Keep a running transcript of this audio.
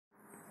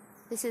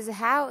This is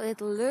how it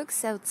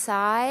looks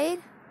outside.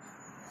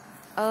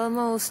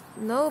 Almost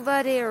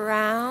nobody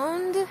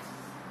around.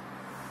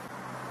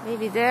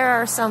 Maybe there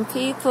are some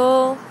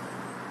people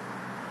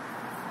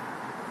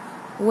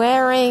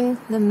wearing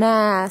the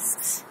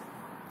masks.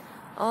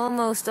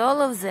 Almost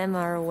all of them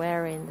are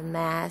wearing the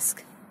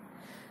mask,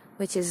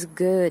 which is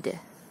good.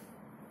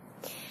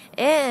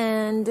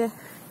 And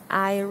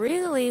I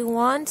really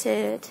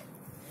wanted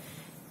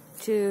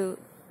to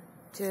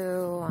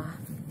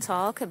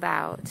talk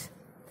about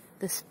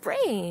the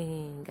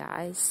spring,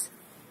 guys,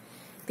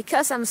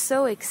 because I'm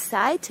so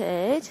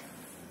excited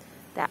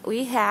that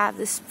we have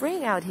the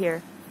spring out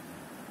here.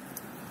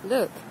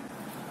 Look,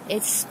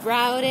 it's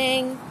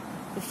sprouting,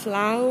 the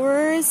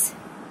flowers,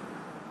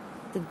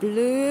 the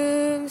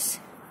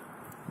blooms,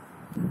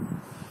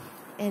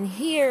 and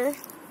here,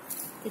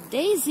 the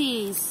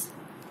daisies.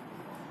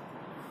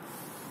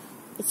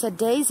 It's a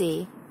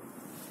daisy.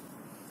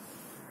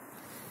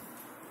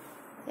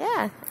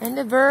 Yeah, and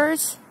the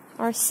birds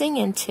are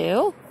singing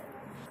too.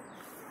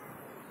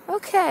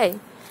 Okay,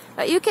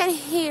 but you can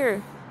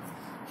hear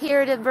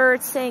the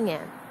birds singing.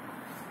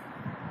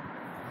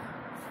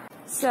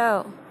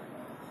 So,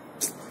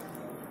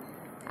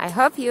 I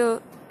hope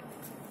you...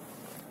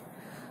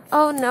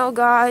 Oh no,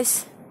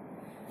 guys.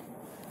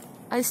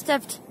 I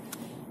stepped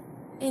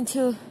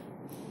into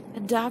a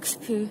dog's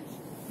poo.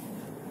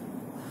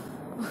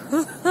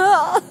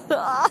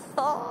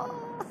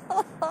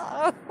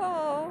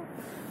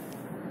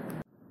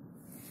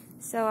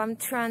 So I'm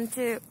trying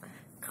to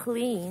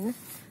clean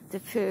the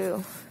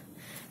poo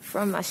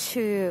from my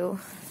shoe,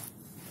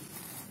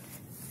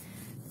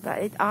 but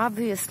it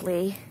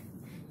obviously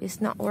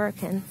is not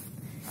working.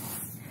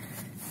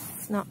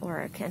 It's not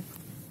working.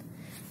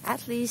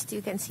 At least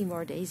you can see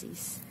more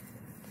daisies.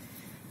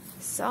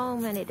 So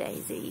many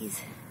daisies.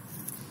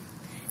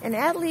 And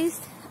at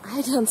least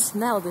I don't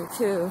smell the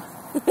poo.